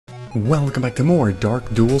Welcome back to more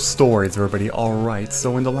Dark Duel Stories, everybody. Alright,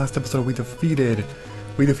 so in the last episode we defeated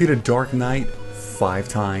Dark Knight 5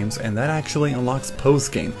 times, and that actually unlocks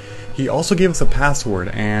postgame. He also gave us a password,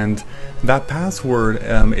 and that password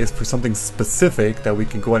is for something specific that we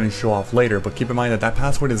can go ahead and show off later, but keep in mind that that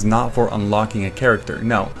password is not for unlocking a character.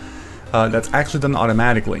 No, that's actually done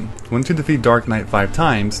automatically. Once you defeat Dark Knight 5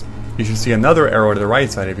 times, you should see another arrow to the right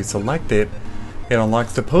side. If you select it, it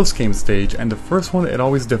unlocks the post-game stage, and the first one, it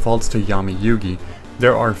always defaults to Yami Yugi.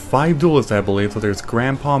 There are 5 duelists, I believe, so there's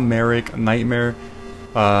Grandpa, Marik, Nitemare,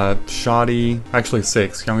 Shadi, actually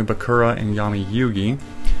 6, Yami Bakura and Yami Yugi.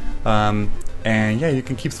 And yeah, you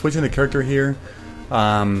can keep switching the character here,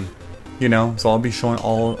 you know, so I'll be showing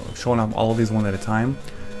off all of these one at a time.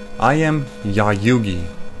 I am Yugi.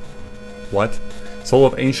 What? Soul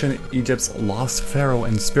of ancient Egypt's lost pharaoh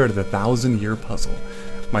and spirit of the 1,000-year puzzle.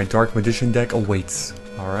 My Dark Magician deck awaits.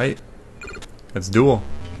 Alright. Let's duel.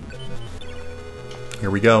 Here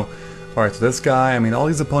we go. Alright, so this guy, I mean, all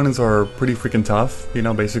these opponents are pretty freaking tough. You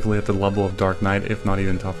know, basically at the level of Dark Knight, if not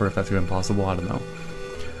even tougher, if that's even possible. I don't know.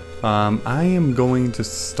 I am going to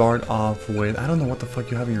start off with... I don't know what the fuck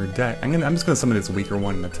you have in your deck. I'm just going to summon this weaker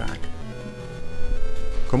one and attack.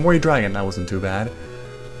 Komori Dragon, that wasn't too bad.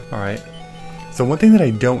 Alright. So one thing that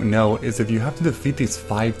I don't know is if you have to defeat these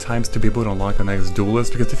 5 times to be able to unlock the next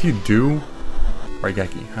duelist, because if you do...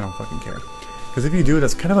 Raigeki, I don't fucking care. Because if you do,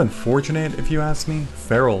 that's kind of unfortunate if you ask me.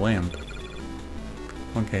 Feral Lamp.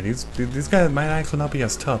 Okay, these guys might actually not be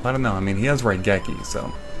as tough, I don't know. I mean, he has Raigeki,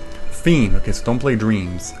 so... Fiend, okay, so don't play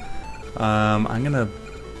Dreams. I'm gonna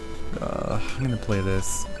play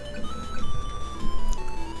this.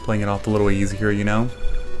 Playing it off a little easier, you know?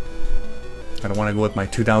 I don't want to go with my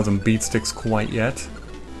 2,000 beat sticks quite yet.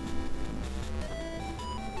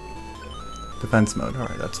 Defense mode,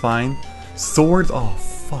 alright, that's fine. Swords, oh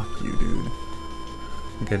fuck you, dude.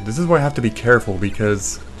 Okay, this is where I have to be careful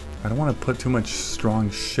because I don't want to put too much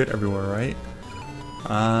strong shit everywhere, right?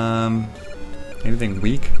 Anything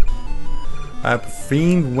weak? I have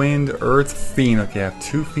Fiend, Wind, Earth, Fiend. Okay, I have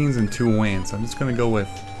 2 Fiends and 2 Winds. So I'm just gonna go with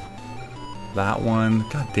that one.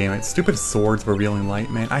 God damn it. Stupid Swords Revealing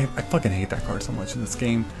Light, man. I fucking hate that card so much in this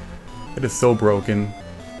game. It is so broken.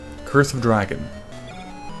 Curse of Dragon.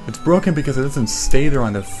 It's broken because it doesn't stay there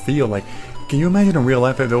on the field. Like, can you imagine in real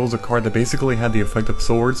life if there was a card that basically had the effect of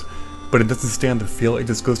Swords, but it doesn't stay on the field, it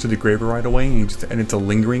just goes to the graveyard right away, and it's a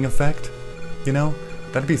lingering effect? You know?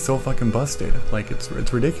 That'd be so fucking busted. Like, it's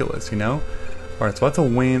ridiculous, you know? Alright, so that's a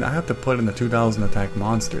Wind. I have to put in the 2,000 attack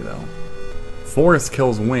monster, though. Forest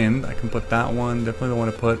kills Wind. I can put that one. Definitely don't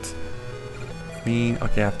want to put Fiend.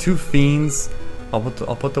 Okay, I have 2 Fiends. I'll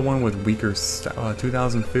put the one with weaker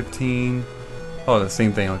 2015. Oh, the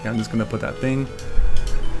same thing. Okay, I'm just gonna put that thing.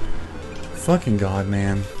 Fucking god,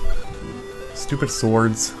 man. Stupid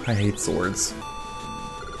swords. I hate swords.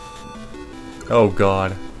 Oh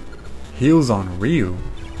god. Heals on Ryu.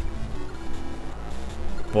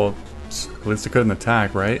 Well, at least it couldn't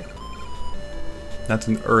attack, right? That's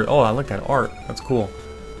an Earth. Oh, I like that art. That's cool.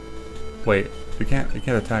 Wait, you can't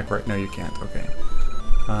attack right? No, you can't. Okay.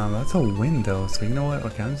 That's a Wind though. So you know what?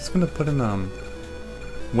 Okay, I'm just gonna put in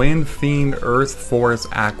Wind, Fiend, Earth, Forest,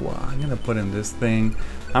 Aqua. I'm gonna put in this thing.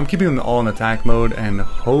 I'm keeping them all in attack mode and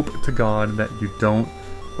hope to God that you don't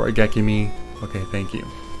Raigeki me. Okay, thank you.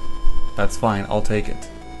 That's fine. I'll take it.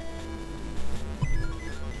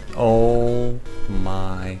 Oh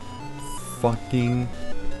my fucking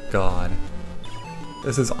god.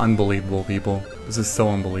 This is unbelievable, people. This is so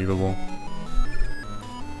unbelievable.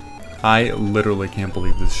 I literally can't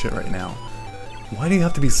believe this shit right now. Why do you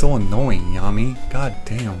have to be so annoying, Yami? God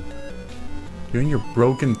damn. You and your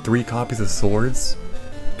broken 3 copies of swords?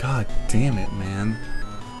 God damn it, man.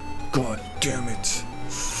 God damn it.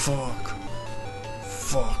 Fuck.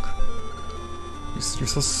 Fuck. You're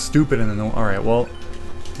so stupid and annoying. Alright, well,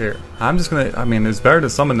 here. I'm just gonna, I mean, it's better to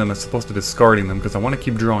summon them as opposed to discarding them because I want to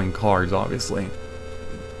keep drawing cards, obviously.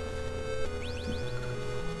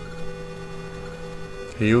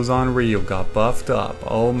 Heals on Ryu got buffed up.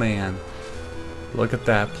 Oh man. Look at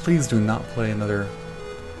that. Please do not play another...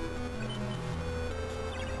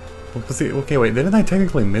 Okay, wait. Didn't I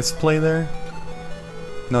technically misplay there?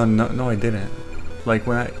 No, I didn't. Like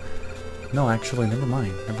when I... No, actually, never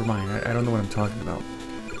mind. Never mind. I don't know what I'm talking about.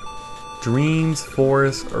 Dreams,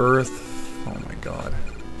 Forest, Earth... Oh my god.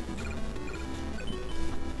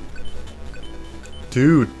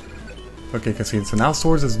 Dude. Okay, because so now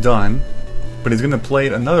Swords is done. But he's gonna play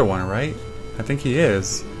another one, right? I think he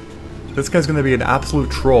is. This guy's gonna be an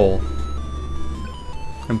absolute troll.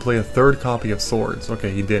 And play a 3rd copy of Swords.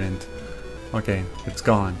 Okay, he didn't. Okay, it's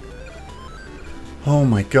gone. Oh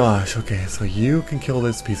my gosh, okay, so you can kill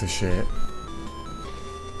this piece of shit.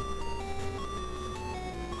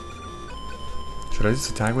 Should I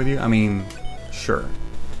just attack with you? I mean, sure.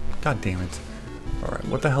 God damn it. Alright,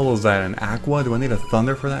 what the hell was that? An Aqua? Do I need a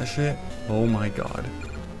Thunder for that shit? Oh my god.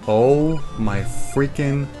 Oh my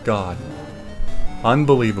freaking god.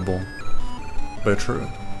 Unbelievable. But true.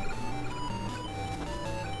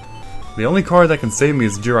 The only card that can save me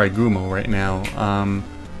is Jiraiya right now.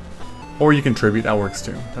 Or you can tribute, that works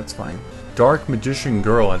too. That's fine. Dark Magician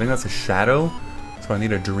Girl, I think that's a shadow. So I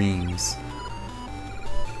need a Dreams.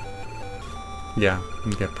 Yeah,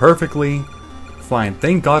 okay, perfectly fine.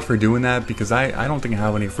 Thank God for doing that, because I don't think I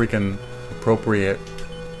have any freaking appropriate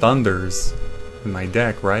Thunders in my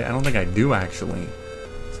deck, right? I don't think I do, actually.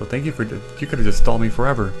 So thank you for... You could have just stalled me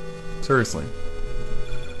forever. Seriously.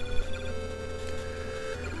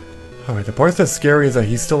 Alright, the part that's scary is that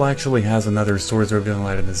he still actually has another Swords Revealing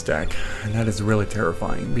Light in his deck. And that is really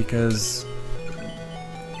terrifying, because...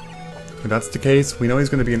 if that's the case, we know he's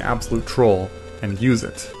going to be an absolute troll and use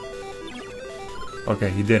it. Okay,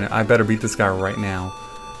 he didn't. I better beat this guy right now.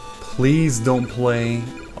 Please don't play...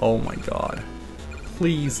 oh my god.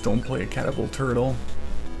 Please don't play a Catapult Turtle.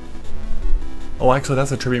 Oh, actually,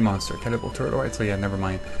 that's a tribute monster. Catapult Turtle, right? So yeah, never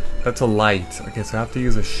mind. That's a light. Okay, so I have to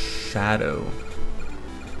use a shadow.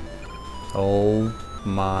 Oh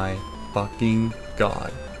my fucking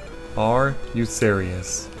god. Are you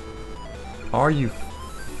serious? Are you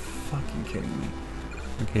fucking kidding me?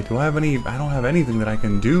 Okay, do I have any... I don't have anything that I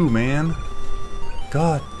can do, man.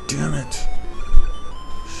 God damn it.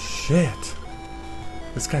 Shit.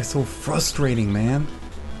 This guy's so frustrating, man.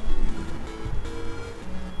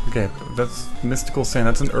 Okay, that's Mystical Sand.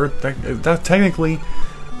 That's an Earth. That technically...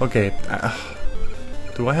 okay.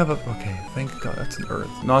 Do I have a... okay, thank God, that's an Earth.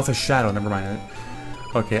 No, that's a Shadow. Never mind.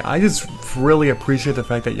 Okay, I just really appreciate the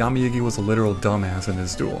fact that Yami Yugi was a literal dumbass in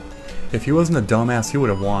this duel. If he wasn't a dumbass, he would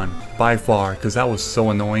have won. By far, because that was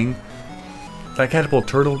so annoying. That Catapult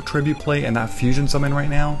Turtle tribute play and that fusion summon right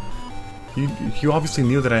now, you obviously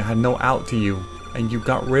knew that I had no out to you, and you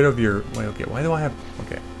got rid of your... wait, okay, why do I have...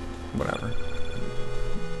 okay, whatever.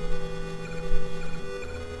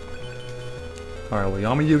 Alright,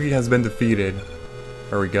 well, Yami Yugi has been defeated.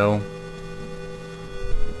 There we go.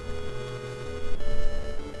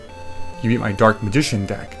 You beat my Dark Magician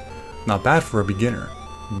deck. Not bad for a beginner.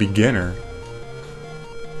 Beginner?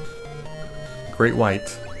 Great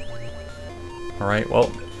White. Alright,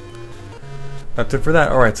 well, that's it for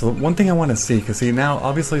that. Alright, so one thing I want to see, because see now,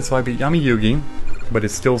 obviously, so I beat Yami Yugi, but it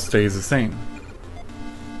still stays the same.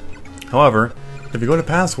 However, if you go to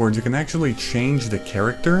passwords, you can actually change the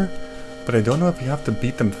character, but I don't know if you have to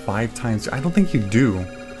beat them 5 times. I don't think you do.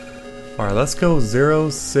 Alright, let's go 0,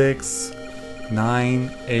 6,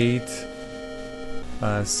 9, 8,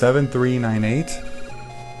 7, 3, 9, 8.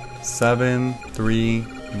 7, 3,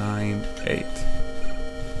 9, 8.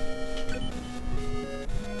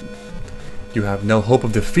 You have no hope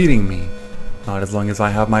of defeating me. Not as long as I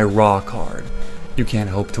have my Raw card. You can't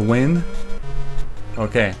hope to win.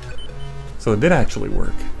 Okay. So it did actually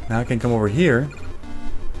work. Now I can come over here.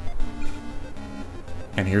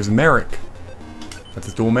 And here's Marik.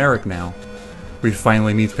 Let's duel Marik now. We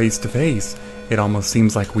finally meet face to face. It almost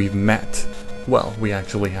seems like we've met. Well, we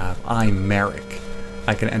actually have. I'm Marik.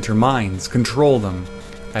 I can enter minds, control them.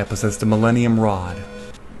 I possess the Millennium Rod.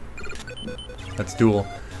 Let's duel.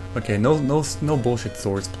 Okay, no bullshit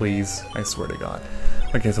swords, please. I swear to God.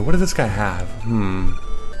 Okay, so what does this guy have?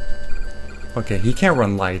 Okay, he can't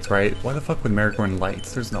run lights, right? Why the fuck would Marik run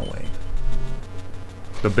lights? There's no way.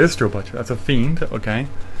 The Bistro Butcher, that's a fiend, okay.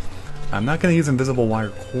 I'm not gonna use Invisible Wire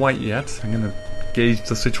quite yet. I'm gonna gauge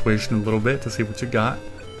the situation a little bit to see what you got.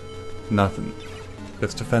 Nothing.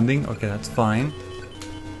 It's defending, okay, that's fine.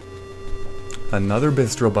 Another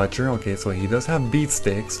Bistro Butcher, okay, so he does have beat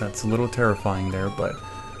sticks. That's a little terrifying there, but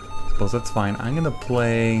I suppose that's fine. I'm gonna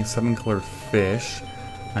play 7-color fish.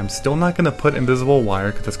 I'm still not gonna put Invisible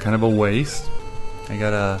Wire because that's kind of a waste. I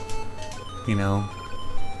gotta, you know,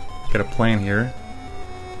 get a plan here.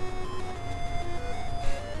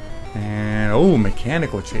 And oh,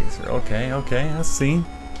 Mechanical Chaser. Okay, okay, I see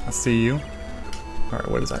you. All right,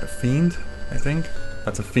 what is that? A fiend? I think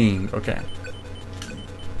that's a fiend. Okay.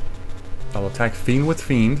 I'll attack Fiend with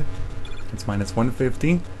Fiend. It's minus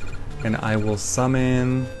 150. And I will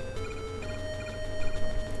summon...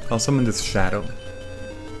 I'll summon this Shadow.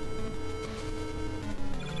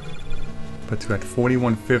 Put you at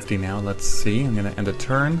 4150 now. Let's see. I'm going to end a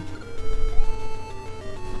turn.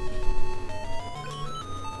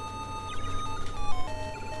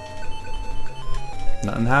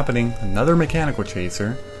 Nothing happening. Another Mechanical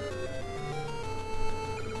Chaser.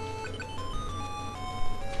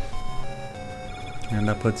 turn.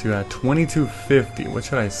 That puts you at 2250. What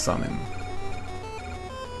should I summon?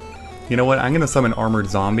 You know what? I'm gonna summon Armored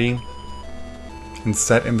Zombie and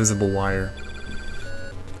set Invisible Wire.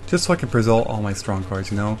 Just so I can preserve all my strong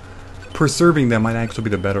cards, you know? Preserving them might actually be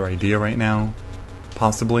the better idea right now.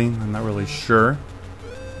 Possibly. I'm not really sure.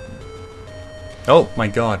 Oh my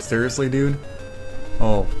god, seriously, dude?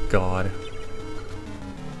 Oh god.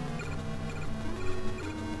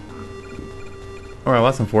 Alright, well,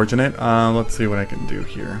 that's unfortunate. Let's see what I can do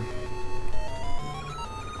here.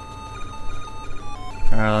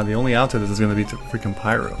 The only out to this is going to be to freaking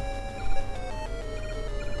Pyro.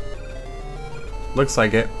 Looks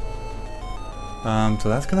like it. So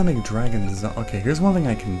that's going to make dragons... Okay, here's one thing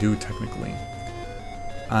I can do, technically.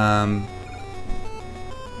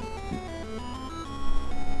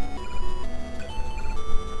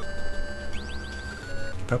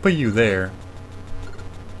 If I put you there,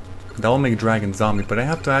 that will make Dragon Zombie, but I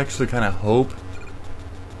have to actually kind of hope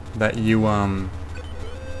that you,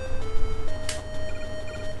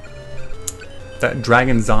 that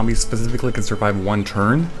Dragon Zombie specifically can survive one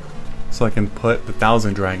turn, so I can put the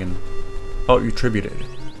 1000 Dragon. Oh, you tributed.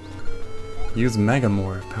 Use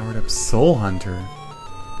Megamorph, powered up Soul Hunter.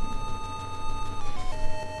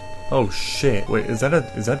 Oh shit, wait, is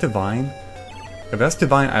that Divine? If that's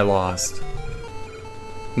Divine, I lost.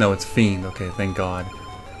 No, it's Fiend, okay, thank god.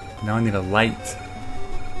 Now I need a light.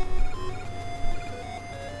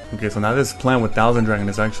 Okay, so now this plan with 1000 Dragon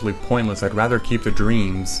is actually pointless. I'd rather keep the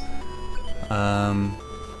dreams.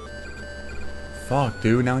 Fuck,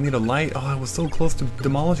 dude, now I need a light. Oh, I was so close to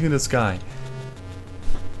demolishing this guy.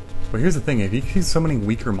 But here's the thing, if he keeps summoning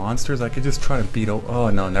weaker monsters, I could just try to beat... Oh,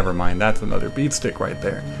 no, never mind. That's another beat stick right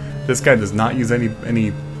there. This guy does not use any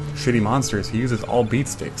shitty monsters. He uses all beat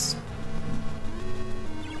sticks.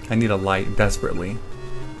 I need a light desperately.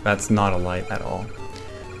 That's not a light at all.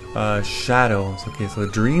 Shadows. Okay, so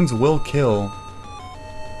dreams will kill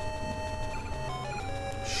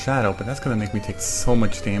Shadow, but that's gonna make me take so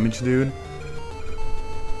much damage, dude.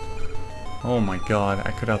 Oh my god,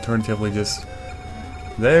 I could alternatively just...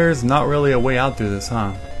 There's not really a way out through this,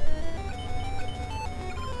 huh?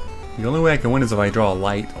 The only way I can win is if I draw a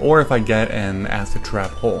light, or if I get an acid trap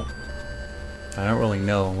hole. I don't really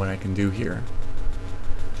know what I can do here.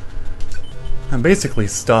 I'm basically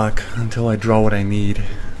stuck until I draw what I need.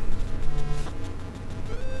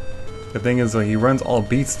 The thing is, he runs all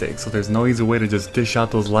beat sticks, so there's no easy way to just dish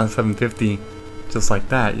out those last 750 just like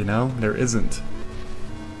that, you know? There isn't.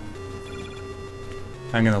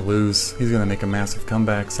 I'm gonna lose. He's gonna make a massive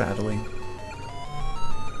comeback, sadly.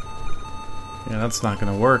 Yeah, that's not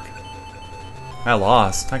gonna work. I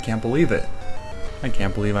lost. I can't believe it. I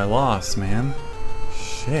can't believe I lost, man.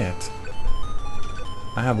 Shit.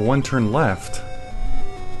 I have one turn left.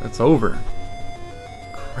 It's over.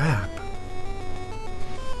 Crap.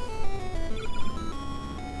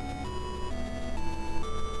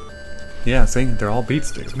 Yeah, see? They're all beat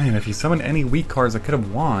sticks. Man, if he summoned any weak cards, I could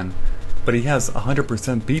have won. But he has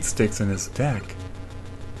 100% beat sticks in his deck.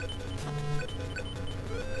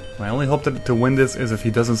 My only hope to win this is if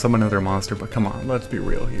he doesn't summon another monster, but come on, let's be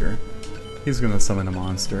real here. He's gonna summon a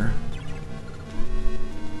monster.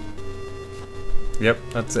 Yep,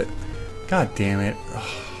 that's it. God damn it.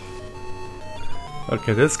 Ugh.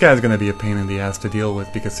 Okay, this guy's gonna be a pain in the ass to deal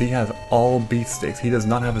with because he has all beat sticks. He does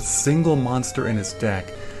not have a single monster in his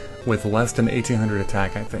deck with less than 1800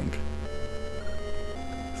 attack, I think.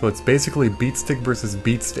 So it's basically beat stick versus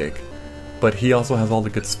beat stick, but he also has all the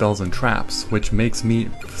good spells and traps, which makes me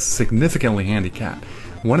significantly handicapped.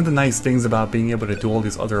 One of the nice things about being able to duel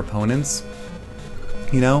these other opponents,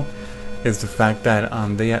 you know, is the fact that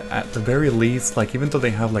they at the very least, like, even though they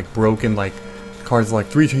have like broken like cards like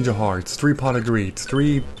 3 Change of Hearts, 3 Pot of Greeds,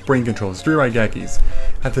 3 Brain Controls, 3 Raigekis,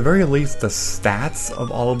 at the very least the stats of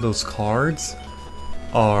all of those cards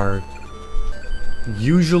are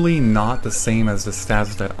usually not the same as the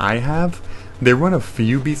stats that I have. They run a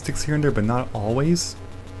few beat sticks here and there, but not always.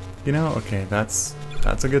 You know, okay, that's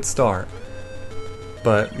a good start.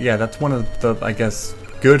 But yeah, that's one of the, I guess,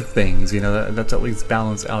 good things, you know, that's at least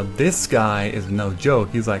balanced out. This guy is no joke.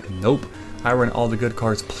 He's like, nope, I run all the good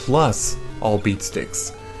cards plus all beat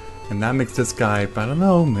sticks. And that makes this guy, I don't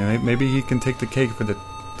know, maybe he can take the cake for the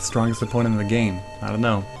strongest opponent in the game. I don't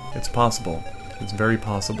know. It's possible. It's very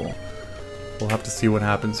possible. We'll have to see what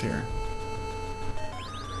happens here.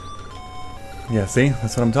 Yeah, see?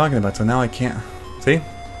 That's what I'm talking about. So now I can't... See?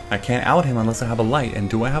 I can't out him unless I have a light. And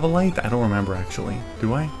do I have a light? I don't remember, actually.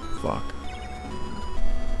 Do I? Fuck.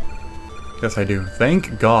 Yes, I do.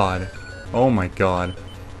 Thank God. Oh my god.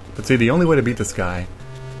 But see, the only way to beat this guy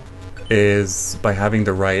is by having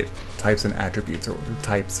the right types and attributes or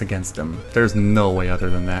types against them. There's no way other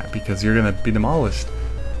than that, because you're gonna be demolished.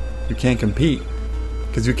 You can't compete.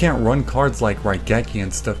 Because you can't run cards like Raigeki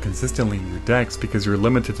and stuff consistently in your decks because you're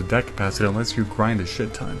limited to deck capacity unless you grind a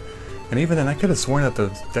shit ton. And even then, I could have sworn that the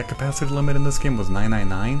deck capacity limit in this game was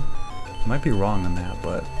 999. I might be wrong on that,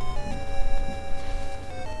 but...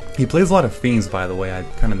 He plays a lot of Fiends, by the way, I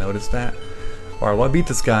kind of noticed that. Alright, well I beat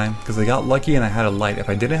this guy because I got lucky and I had a light. If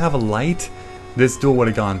I didn't have a light, this duel would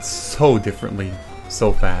have gone so differently,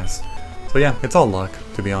 so fast. So yeah, it's all luck,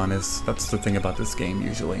 to be honest. That's the thing about this game,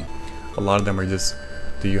 usually. A lot of them are just...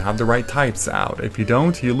 Do you have the right types out? If you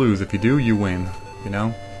don't, you lose. If you do, you win. You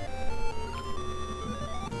know?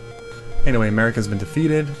 Anyway, Marik has been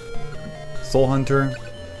defeated. Soul Hunter.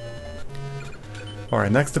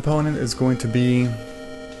 Alright, next opponent is going to be...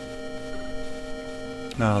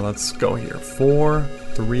 let's go here. 4,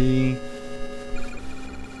 3,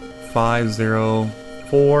 5, 0,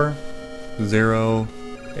 4, 0,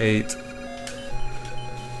 8,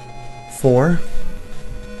 4.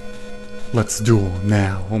 Let's duel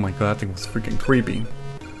now. Oh my god, that thing was freaking creepy.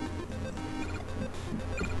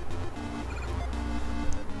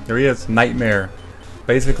 There he is, Nitemare.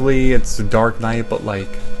 Basically, it's a Dark Knight, but like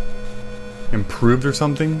improved or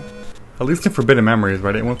something. At least in Forbidden Memories,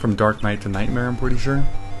 right? It went from Dark Knight to Nitemare, I'm pretty sure,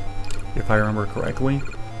 if I remember correctly.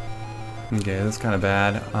 Okay, that's kind of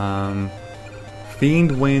bad.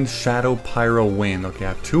 Fiend Wind, Shadow, Pyro, Wind. Okay, I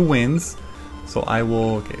have 2 wins, so I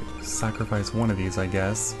will sacrifice one of these, I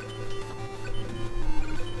guess.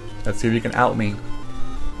 Let's see if you can out me.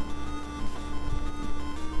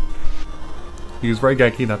 Use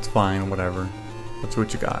Raigeki, that's fine, whatever. Let's see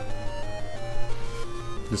what you got.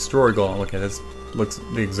 Destroy Golem. Okay, this looks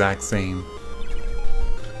the exact same.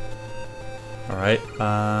 Alright,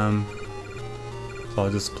 so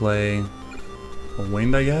I'll just play a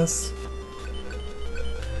Wind, I guess?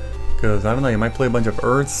 Because, I don't know, you might play a bunch of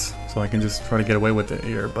Earths, so I can just try to get away with it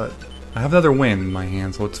here, but I have another Wind in my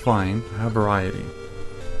hand, so it's fine. I have variety.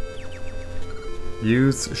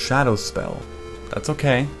 Use Shadow Spell. That's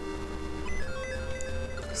okay.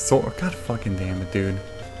 So, god fucking damn it, dude.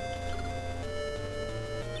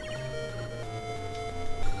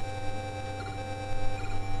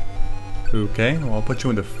 Okay, well I'll put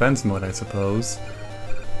you in defense mode, I suppose.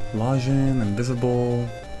 Lajin, Invisible.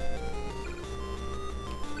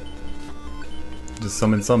 Just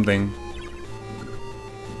summon something.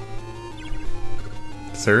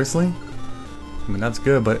 Seriously? I mean, that's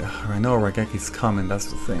good, but I know Raigeki's coming, that's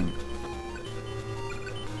the thing.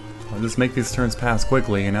 I'll just make these turns pass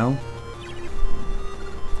quickly, you know?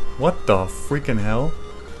 What the freaking hell?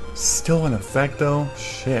 Still in effect, though?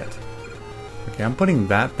 Shit. Okay, I'm putting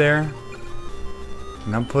that there.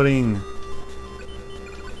 And I'm putting...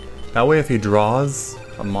 That way if he draws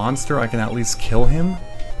a monster, I can at least kill him?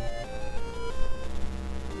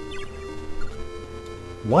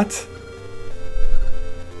 What?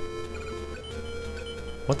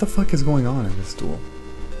 What the fuck is going on in this duel?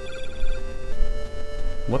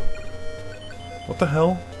 What the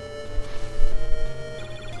hell?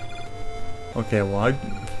 Okay, well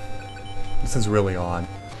this is really odd.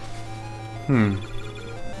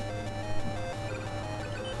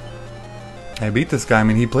 I beat this guy. I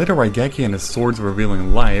mean, he played a Raigeki and his sword's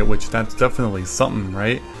revealing light, which that's definitely something,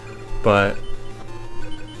 right? But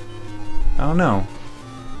I don't know.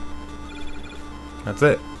 That's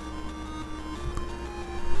it.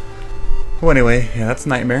 Well, anyway, yeah, that's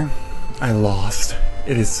Nitemare. I lost.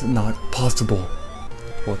 It is not possible.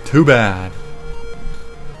 Well, too bad.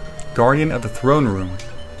 Guardian of the Throne Room.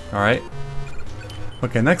 Alright.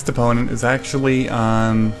 Okay, next opponent is actually,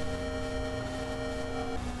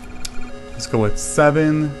 let's go with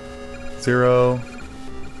 7, 0,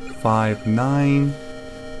 5, 9,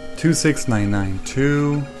 2, 6, 9, 9,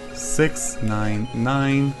 2, 6, 9,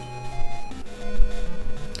 9.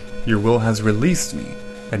 Your will has released me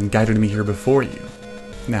and guided me here before you.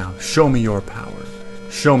 Now, show me your power.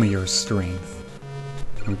 Show me your strength.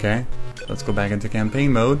 Okay, let's go back into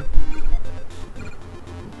campaign mode.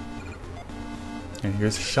 And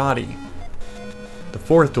here's Shadi, the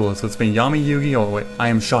 4th duelist. So it's been Yami Yugi. Oh wait, I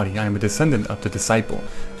am Shadi. I am a descendant of the disciple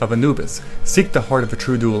of Anubis. Seek the heart of a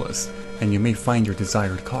true duelist, and you may find your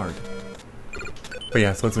desired card. But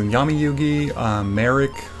yeah, so it's been Yami Yugi,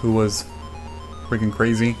 Marik, who was freaking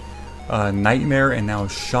crazy, Nitemare, and now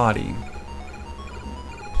Shadi.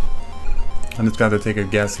 I'm just gonna have to take a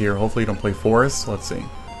guess here. Hopefully you don't play Forest. Let's see.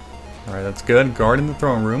 Alright, that's good. Guard in the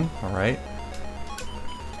throne room. Alright.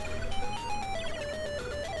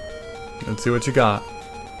 Let's see what you got.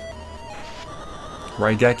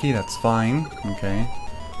 Raigeki, that's fine. Okay.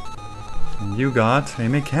 And you got a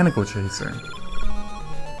Mechanical Chaser.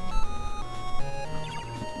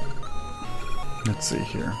 Let's see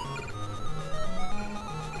here.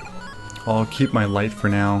 I'll keep my light for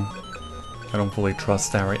now. I don't fully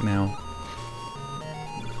trust that right now.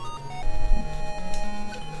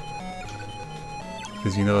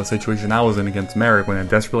 Because you know the situation I was in against Marik when I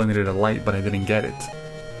desperately needed a light, but I didn't get it.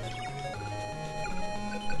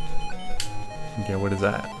 Okay, what is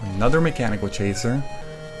that? Another mechanical chaser.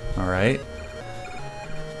 Alright.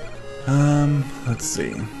 Let's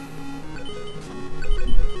see.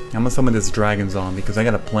 I'm gonna summon this dragon zombie because I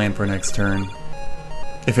got a plan for next turn.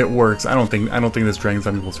 If it works, I don't think this dragon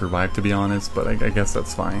zombie will survive, to be honest, but I guess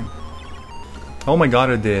that's fine. Oh my god,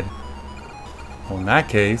 it did. Well, in that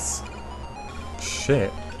case,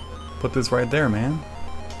 shit. Put this right there, man.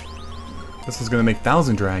 This is gonna make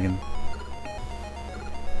 1000 dragon.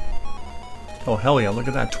 Oh hell yeah, look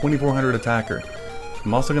at that, 2400 attacker.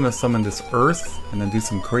 I'm also gonna summon this earth and then do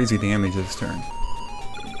some crazy damage this turn.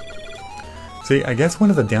 See, I guess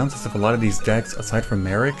one of the downsides of a lot of these decks, aside from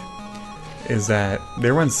Marik, is that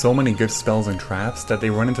they run so many good spells and traps that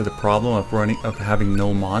they run into the problem of having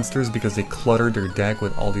no monsters because they cluttered their deck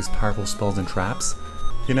with all these powerful spells and traps.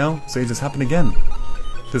 You know? So it just happened again.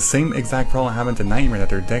 The same exact problem happened to Nitemare, that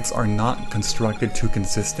their decks are not constructed too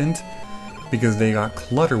consistent because they got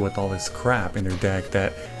cluttered with all this crap in their deck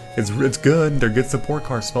that it's good, they're good support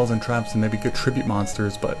cards, spells and traps, and maybe good tribute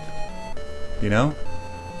monsters, but, you know?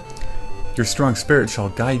 Your strong spirit shall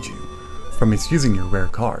guide you from misusing your rare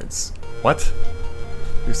cards. What?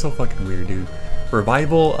 You're so fucking weird, dude.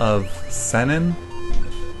 Revival of Senin?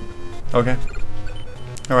 Okay.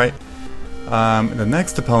 Alright. The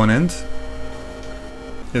next opponent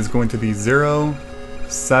is going to be 0,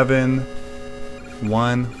 7,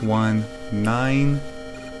 1, 1, 9,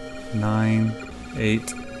 9,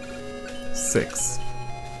 8, 6.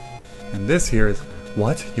 And this here is,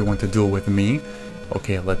 what? You want to duel with me?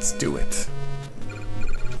 Okay, let's do it.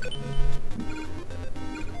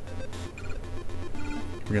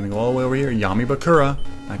 We're gonna go all the way over here. Yami Bakura.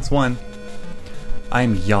 Next one.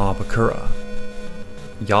 I'm Ya Bakura.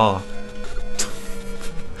 Ya.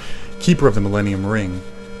 Keeper of the Millennium Ring.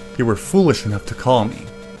 You were foolish enough to call me.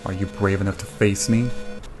 Are you brave enough to face me?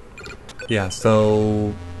 Yeah,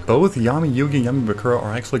 so both Yami Yugi and Yami Bakura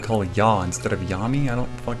are actually called Ya instead of Yami. I don't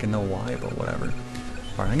fucking know why, but whatever.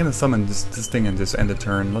 Alright, I'm gonna summon this thing and just end the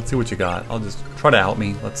turn. Let's see what you got. I'll just try to out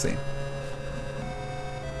me. Let's see.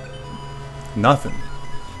 Nothing.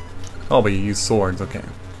 Oh, but you use swords. Okay.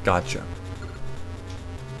 Gotcha.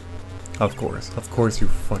 Of course you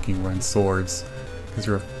fucking run swords. Because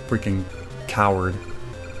you're a freaking coward.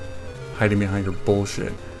 Hiding behind your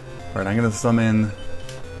bullshit. Alright, I'm gonna summon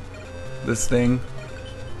this thing.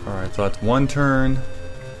 Alright, so that's one turn.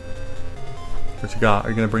 What you got? Are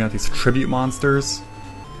you gonna bring out these tribute monsters?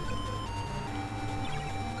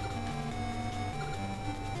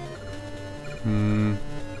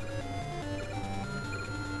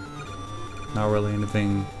 Not really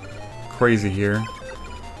anything crazy here.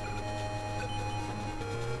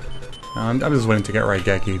 I'm just waiting to get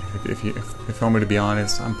Raigeki'd. If you want me to be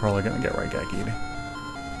honest, I'm probably gonna get Raigeki'd.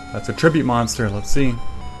 That's a tribute monster. Let's see.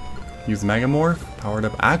 Use Megamorph. Powered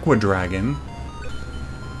up Aqua Dragon.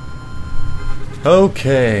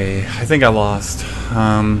 Okay, I think I lost.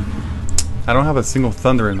 I don't have a single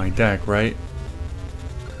Thunder in my deck, right?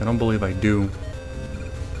 I don't believe I do.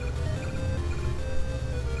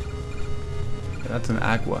 That's an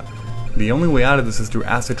Aqua. The only way out of this is through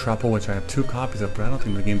Acid Trap Hole, which I have 2 copies of, but I don't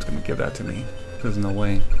think the game's gonna give that to me. There's no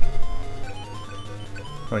way.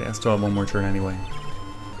 Oh yeah, I still have one more turn anyway.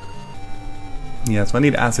 Yeah, so I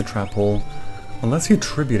need Acid Trap Hole. Unless you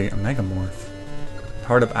tribute a Megamorph.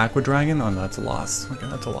 Powered up Aqua Dragon? Oh no, that's a loss. Okay,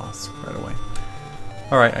 that's a loss right away.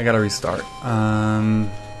 Alright, I gotta restart.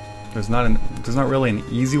 There's not really an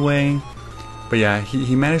easy way. But yeah,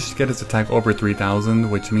 he managed to get his attack over 3000,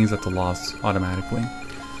 which means that's a loss automatically.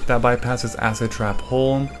 That bypasses Acid Trap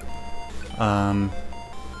Hole. Yeah,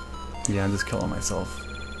 I'm just killing myself.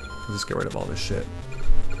 I'll just get rid of all this shit.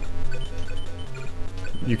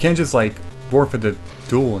 You can't just like forfeit the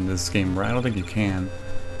duel in this game, right? I don't think you can.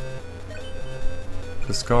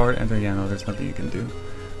 Discard, enter. Yeah, no, there's nothing you can do.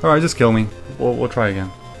 Alright, just kill me. We'll try again.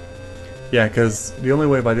 Yeah, because the only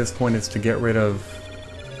way by this point is to get rid of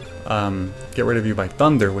you by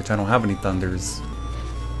Thunder, which I don't have any Thunders.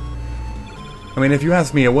 I mean, if you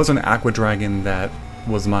ask me, it wasn't Aqua Dragon that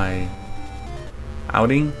was my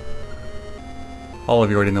outing. All of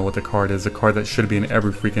you already know what the card is. The card that should be in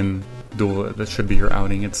every freaking duel, that should be your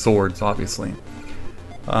outing. It's swords, obviously.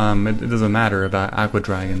 It doesn't matter about Aqua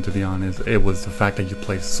Dragon, to be honest. It was the fact that you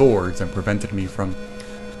played swords and prevented me from,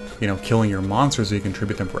 you know, killing your monsters so you can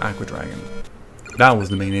tribute them for Aqua Dragon. That was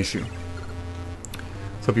the main issue.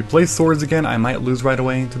 So if you play swords again, I might lose right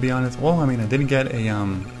away, to be honest. Well, I mean, I did get a,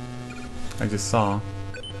 I just saw.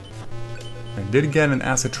 I did get an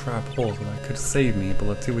acid trap hole, so that could save me, but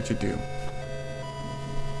let's see what you do.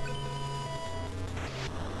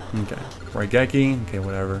 Okay. Raigeki, okay,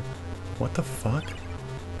 whatever. What the fuck?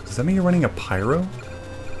 Does that mean you're running a pyro?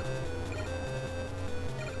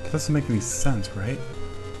 That doesn't make any sense, right?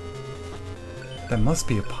 That must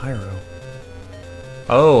be a pyro.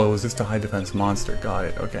 Oh, it was just a high defense monster. Got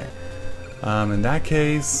it, okay. In that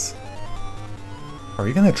case... Are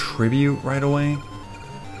you gonna tribute right away?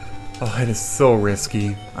 Oh, it is so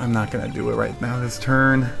risky. I'm not gonna do it right now this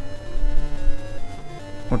turn.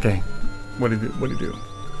 Okay. What did you do?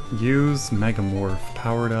 Use Megamorph.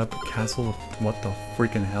 Powered up. Castle of... What the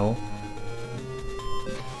freaking hell?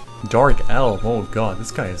 Dark Elf. Oh god,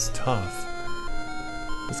 this guy is tough.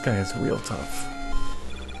 This guy is real tough.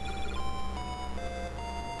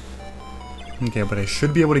 Okay, but I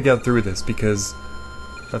should be able to get through this because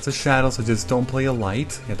that's a shadow, so just don't play a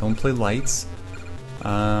light. Yeah, don't play lights.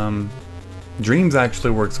 Dreams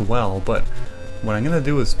actually works well, but what I'm gonna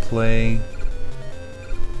do is play...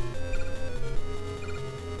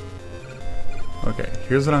 Okay,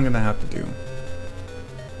 here's what I'm gonna have to do.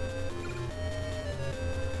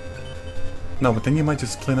 No, but then you might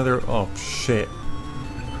just play another... Oh, shit.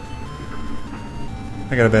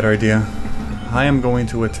 I got a better idea. I am going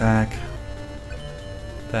to attack...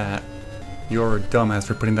 that. You're a dumbass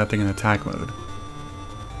for putting that thing in attack mode.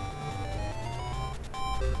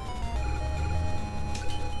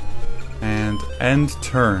 And end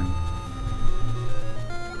turn.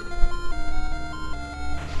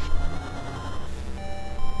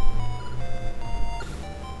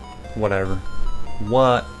 Whatever.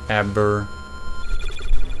 Whatever.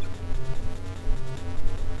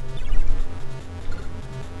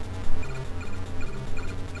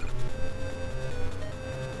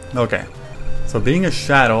 Okay. So being a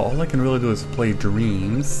shadow, all I can really do is play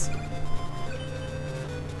dreams.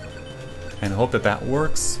 And hope that that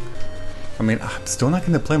works. I mean, I'm still not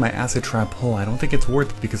going to play my acid trap hole. I don't think it's worth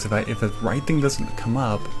it because if the right thing doesn't come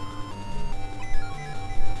up...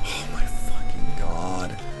 Oh my fucking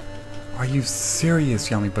god. Are you serious,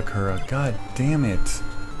 Yami Bakura? God damn it.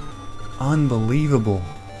 Unbelievable.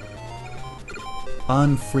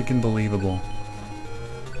 Unfreaking believable.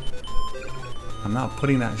 I'm not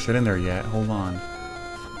putting that shit in there yet. Hold on.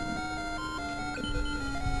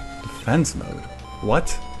 Defense mode? What?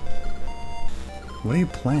 What are you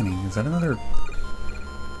planning? Is that another...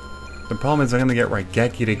 The problem is I'm gonna get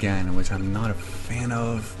Raigeki'd again, which I'm not a fan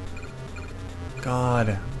of. God.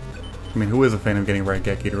 I mean, who is a fan of getting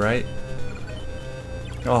Raigeki'd, right?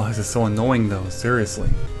 Oh, this is so annoying though, seriously.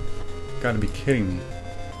 Gotta be kidding me.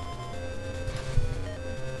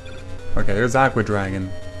 Okay, there's Aqua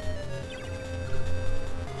Dragon.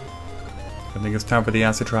 I think it's time for the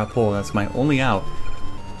acid trap hole. That's my only out.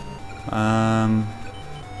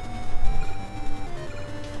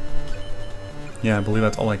 Yeah, I believe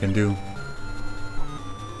that's all I can do.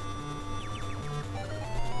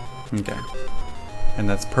 Okay. And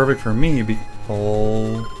that's perfect for me because...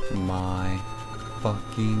 Oh my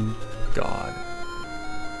fucking god.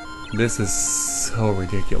 This is so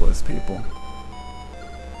ridiculous, people.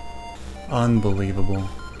 Unbelievable.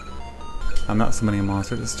 I'm not summoning a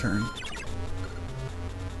monster this turn.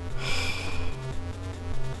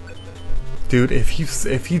 Dude, if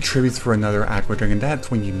he tributes for another Aqua Dragon,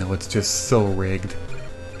 that's when you know it's just so rigged.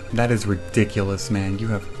 That is ridiculous, man. You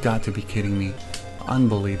have got to be kidding me.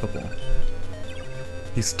 Unbelievable.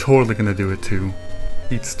 He's totally gonna do it too.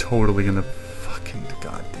 He's totally gonna fucking...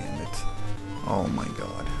 God damn it. Oh my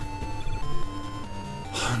god.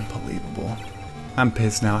 Unbelievable. I'm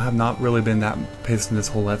pissed now. I have not really been that pissed in this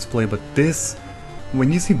whole Let's Play, but this...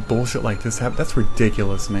 When you see bullshit like this happen, that's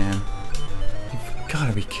ridiculous, man. You've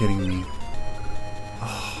gotta be kidding me.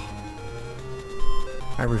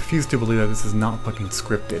 I refuse to believe that this is not fucking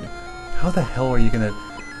scripted. How the hell are you gonna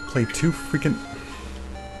play two freaking...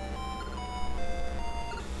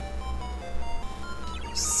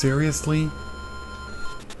 Seriously?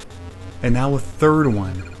 And now a third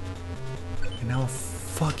one. And now a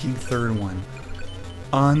fucking third one.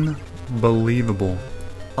 Unbelievable.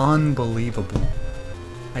 Unbelievable.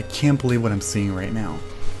 I can't believe what I'm seeing right now.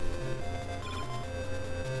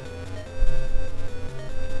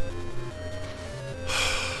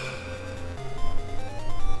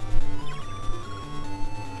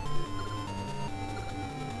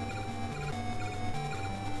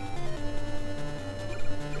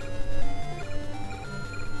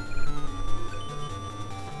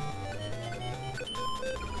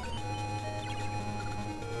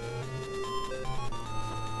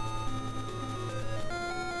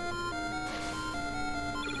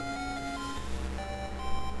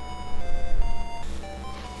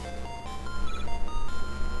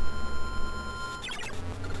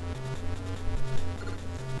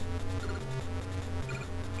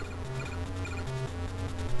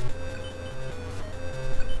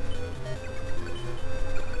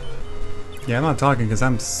 Yeah, I'm not talking because I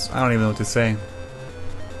don't even know what to say.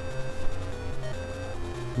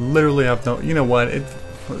 Literally have no... You know what?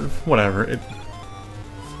 Whatever.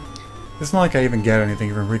 It's not like I even get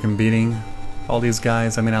anything from freaking beating all these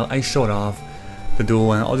guys. I mean, I showed off the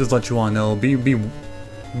duel, and I'll just let you all know.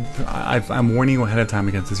 I'm warning you ahead of time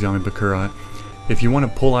against this Yami Bakura. If you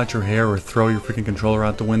want to pull out your hair or throw your freaking controller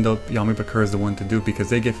out the window, Yami Bakura is the one to do, because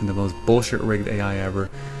they give him the most bullshit rigged AI ever.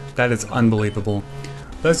 That is unbelievable.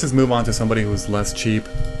 Let's just move on to somebody who's less cheap.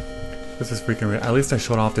 This is freaking... At least I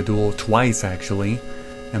showed off the duel twice, actually.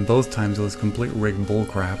 And both times it was complete rigged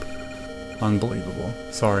bullcrap. Unbelievable.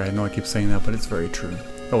 Sorry, I know I keep saying that, but it's very true.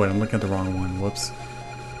 Oh wait, I'm looking at the wrong one. Whoops.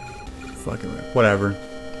 Fucking whatever.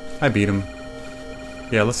 I beat him.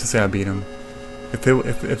 Yeah, let's just say I beat him.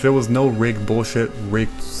 If there was no rigged bullshit,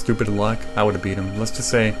 rigged stupid luck, I would have beat him. Let's just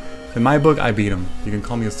say, in my book, I beat him. You can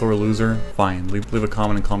call me a sore loser, fine. Leave a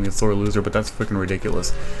comment and call me a sore loser, but that's freaking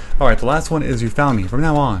ridiculous. Alright, the last one is you found me. From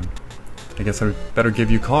now on, I guess I better give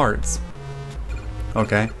you cards.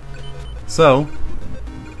 Okay. So,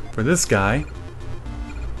 for this guy...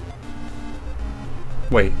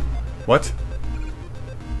 Wait, what?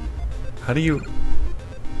 How do you...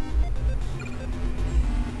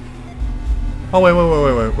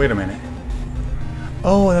 Oh, wait a minute.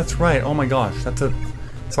 Oh, that's right. Oh my gosh, that's a...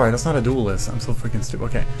 Sorry, that's not a duelist. I'm so freaking stupid.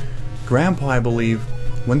 Okay. Grandpa, I believe,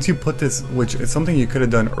 once you put this, which is something you could have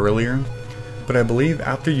done earlier, but I believe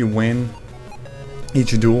after you win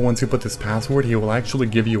each duel, once you put this password, he will actually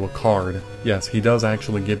give you a card. Yes, he does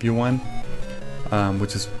actually give you one,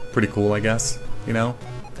 which is pretty cool, I guess, you know?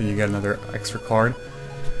 Then you get another extra card.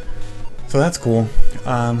 So that's cool.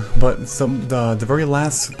 But the very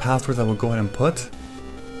last password I will go ahead and put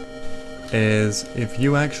is if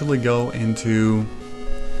you actually go into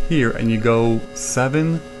here and you go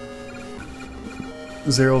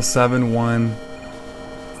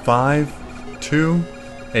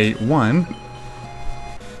 707152281.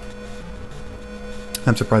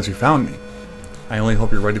 I'm surprised you found me. I only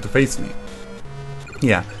hope you're ready to face me.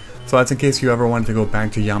 Yeah, so that's in case you ever wanted to go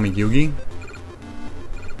back to Yami Yugi.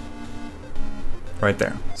 Right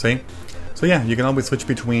there, see? So yeah, you can always switch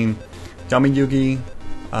between Yami Yugi,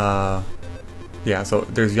 yeah, so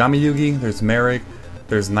there's Yami Yugi, there's Marik,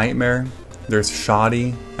 there's Nitemare, there's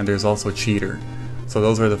Shadi, and there's also Cheater. So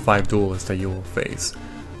those are the 5 duelists that you will face.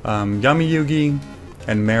 Yami Yugi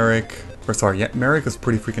and Marik, or sorry, yeah, Marik is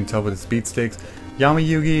pretty freaking tough with his beat sticks. Yami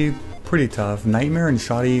Yugi, pretty tough. Nitemare and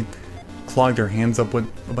Shadi clog their hands up with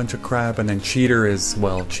a bunch of crap, and then Cheater is,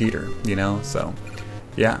 well, Cheater, you know, so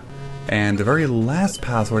yeah. And the very last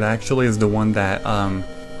password actually is the one that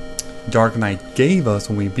Dark Knight gave us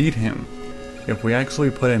when we beat him. If we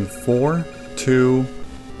actually put in 4, 2,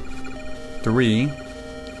 3,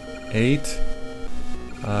 8,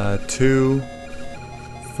 2,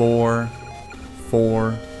 4,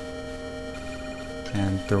 4,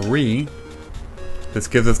 and 3, this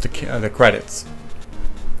gives us the credits.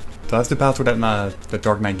 So that's the password that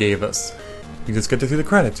Dark Knight gave us. You just get to see the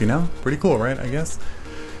credits, you know? Pretty cool, right? I guess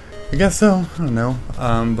so. I don't know.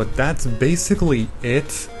 But that's basically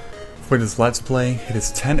it for this Let's Play. It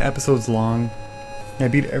is 10 episodes long. I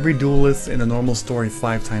beat every duelist in the normal story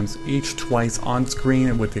 5 times each, twice on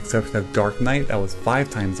screen, with the exception of Dark Knight, that was 5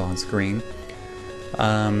 times on screen.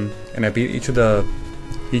 And I beat each of the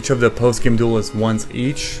post-game duelists once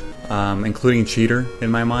each, including Cheater in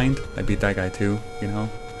my mind. I beat that guy too, you know,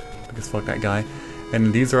 because fuck that guy.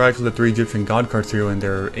 And these are actually the 3 Egyptian god cards here and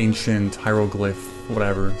their ancient hieroglyph,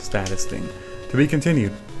 whatever, status thing. To be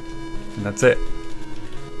continued. And that's it.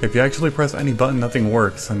 If you actually press any button, nothing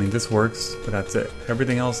works. I mean, this works, but that's it.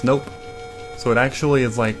 Everything else, nope. So it actually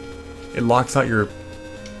is like, it locks out your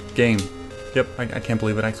game. Yep, I can't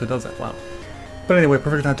believe it actually does that. Wow. But anyway,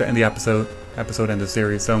 perfect time to end the episode and the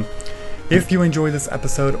series. So, if you enjoyed this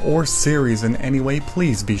episode or series in any way,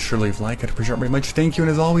 please be sure to leave a like. I'd appreciate it very much. Thank you,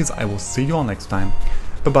 and as always, I will see you all next time.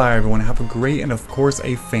 Bye-bye, everyone. Have a great and, of course,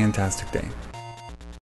 a fantastic day.